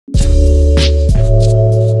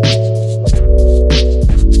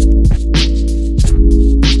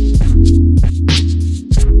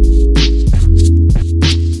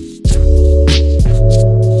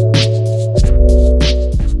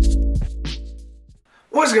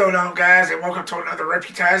What's going on, guys, and welcome to another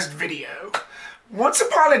Reputized video. Once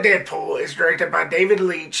Upon a Deadpool is directed by David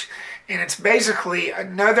Leitch, and it's basically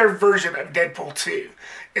another version of Deadpool 2.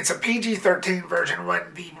 It's a PG-13 version when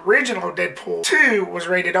the original Deadpool 2 was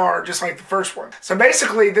rated R, just like the first one. So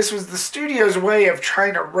basically, this was the studio's way of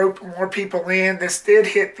trying to rope more people in. This did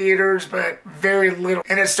hit theaters, but very little.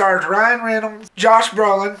 And it stars Ryan Reynolds, Josh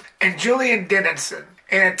Brolin, and Julian Dennison.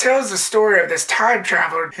 And it tells the story of this time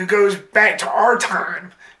traveler who goes back to our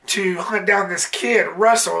time to hunt down this kid,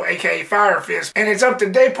 Russell, aka Fire Fist, and it's up to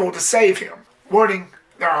Deadpool to save him. Warning,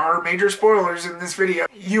 there are major spoilers in this video.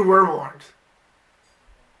 You were warned.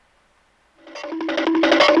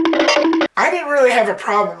 I didn't really have a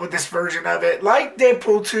problem with this version of it. Like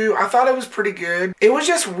Deadpool 2, I thought it was pretty good. It was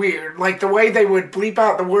just weird, like the way they would bleep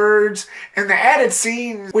out the words, and the added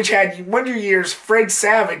scenes, which had Wonder Year's Fred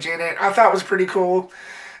Savage in it, I thought was pretty cool.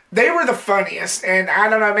 They were the funniest, and I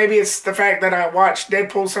don't know, maybe it's the fact that I watched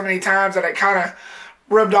Deadpool so many times that it kind of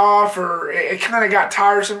rubbed off, or it kind of got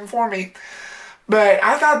tiresome for me. But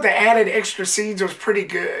I thought the added extra scenes was pretty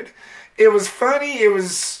good. It was funny, it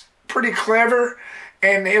was pretty clever,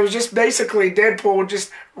 and it was just basically Deadpool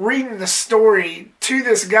just reading the story to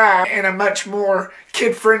this guy in a much more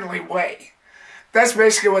kid-friendly way. That's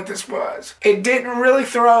basically what this was. It didn't really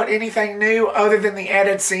throw out anything new other than the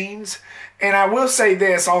added scenes. And I will say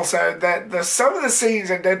this also, that some of the scenes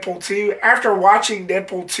in Deadpool 2, after watching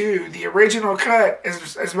Deadpool 2, the original cut,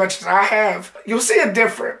 as much as I have, you'll see a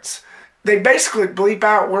difference. They basically bleep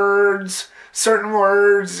out words, certain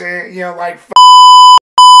words, and, you know, like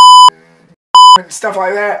and stuff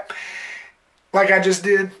like that, like I just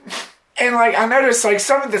did. And like I noticed, like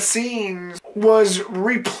some of the scenes was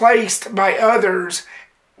replaced by others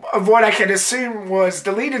of what I could assume was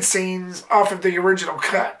deleted scenes off of the original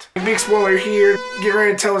cut. Big spoiler here, get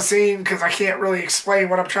ready to tell a scene because I can't really explain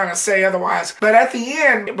what I'm trying to say otherwise. But at the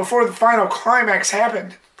end, before the final climax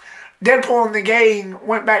happened, Deadpool and the gang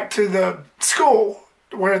went back to the school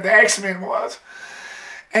where the X-Men was.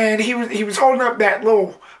 And he was holding up that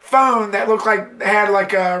little phone that looked like it had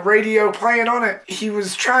like a radio playing on it. He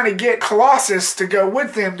was trying to get Colossus to go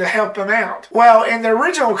with them to help him out. Well, in the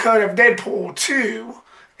original cut of Deadpool 2,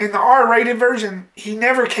 in the R-rated version, he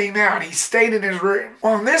never came out. He stayed in his room.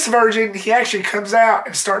 Well, in this version, he actually comes out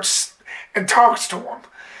and starts and talks to him.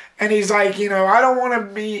 And he's like, you know, I don't want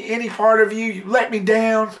to be any part of you. You let me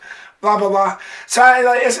down, blah, blah, blah. So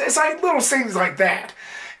it's like little things like that.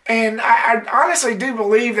 And I honestly do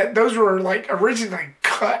believe that those were like originally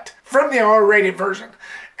cut from the R-rated version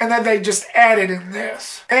and that they just added in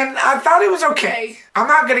this. And I thought it was okay. I'm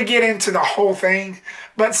not going to get into the whole thing,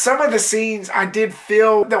 but some of the scenes I did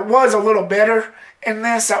feel that was a little better in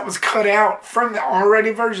this that was cut out from the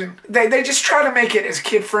R-rated version. They just try to make it as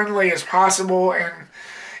kid-friendly as possible, and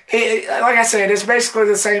like I said, it's basically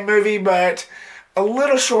the same movie, but a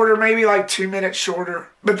little shorter, maybe like 2 minutes shorter.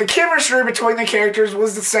 But the chemistry between the characters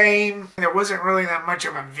was the same. There wasn't really that much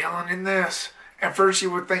of a villain in this. At first you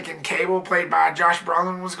were thinking Cable, played by Josh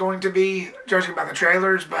Brolin, was going to be, judging by the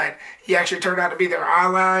trailers, but he actually turned out to be their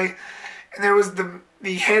ally. And there was the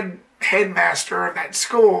headmaster of that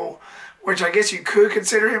school, which I guess you could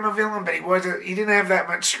consider him a villain, but he didn't have that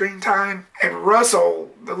much screen time. And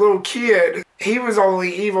Russell, the little kid, he was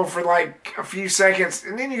only evil for like a few seconds.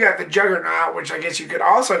 And then you got the Juggernaut, which I guess you could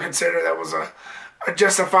also consider that was a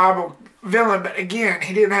justifiable villain. But again,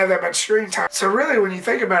 he didn't have that much screen time. So really, when you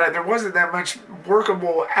think about it, there wasn't that much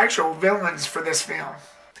workable actual villains for this film.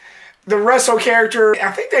 The Russell character,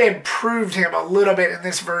 I think they improved him a little bit in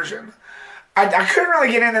this version. I couldn't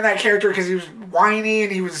really get into that character because he was whiny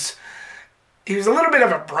and he was a little bit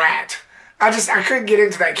of a brat. I couldn't get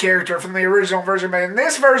into that character from the original version, but in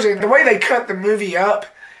this version, the way they cut the movie up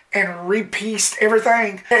and repieced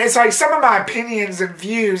everything, it's like some of my opinions and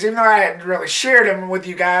views, even though I hadn't really shared them with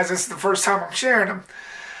you guys, this is the first time I'm sharing them,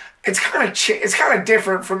 it's kind of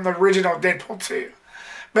different from the original Deadpool 2.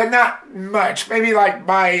 But not much, maybe like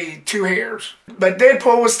by 2 hairs. But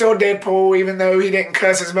Deadpool was still Deadpool, even though he didn't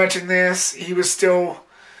cuss as much in this. He was still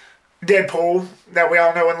Deadpool that we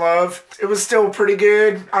all know and love. It was still pretty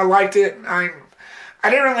good. I liked it. I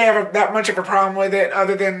didn't really have that much of a problem with it,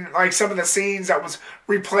 other than like some of the scenes that was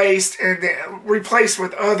replaced and replaced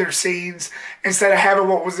with other scenes instead of having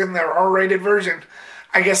what was in their R-rated version.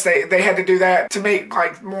 I guess they had to do that to make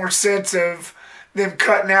like more sense of them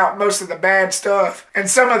cutting out most of the bad stuff. And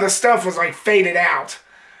some of the stuff was like faded out.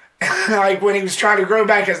 Like when he was trying to grow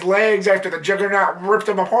back his legs after the Juggernaut ripped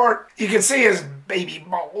them apart, you could see his baby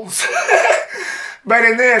balls. But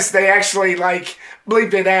in this, they actually like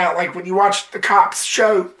bleeped it out. Like when you watch the cops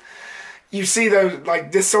show, you see those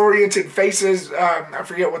like disoriented faces. I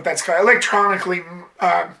forget what that's called. Electronically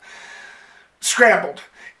scrambled.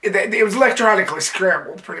 It was electronically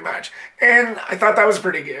scrambled, pretty much. And I thought that was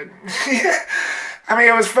pretty good. I mean,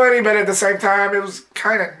 it was funny, but at the same time, it was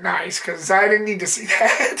kind of nice because I didn't need to see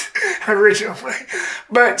that originally.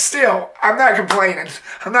 But still, I'm not complaining.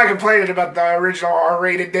 I'm not complaining about the original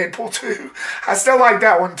R-rated Deadpool 2. I still like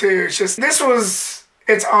that one too. It's just, this was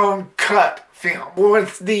its own cut film.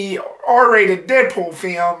 With the R-rated Deadpool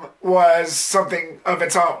film was something of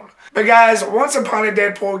its own. But guys, Once Upon a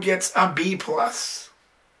Deadpool gets a B+.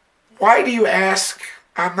 Why do you ask?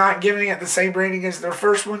 I'm not giving it the same rating as their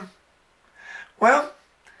first one. Well,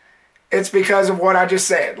 it's because of what I just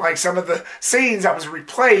said. Like some of the scenes that was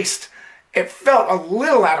replaced, it felt a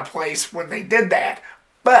little out of place when they did that,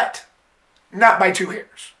 but not by 2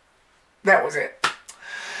 hairs. That was it.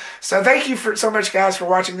 So thank you so much, guys, for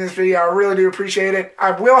watching this video. I really do appreciate it. I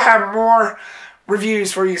will have more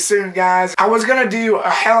reviews for you soon, guys. I was going to do a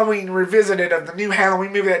Halloween revisited of the new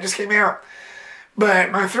Halloween movie that just came out,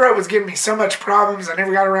 but my throat was giving me so much problems, I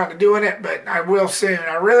never got around to doing it, but I will soon.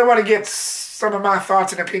 I really want to get some of my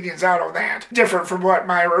thoughts and opinions out on that. Different from what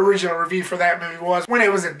my original review for that movie was when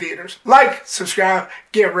it was in theaters. Like, subscribe,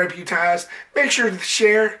 get reputized, make sure to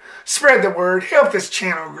share, spread the word, help this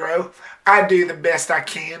channel grow. I do the best I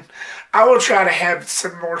can. I will try to have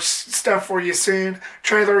some more stuff for you soon.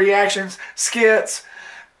 Trailer reactions, skits,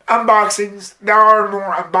 unboxings. There are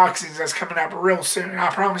more unboxings that's coming up real soon.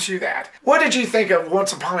 I promise you that. What did you think of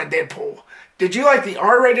Once Upon a Deadpool? Did you like the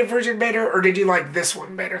R-rated version better, or did you like this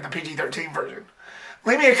one better, the PG-13 version?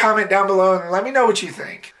 Leave me a comment down below and let me know what you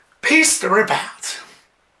think. Peace to rip out.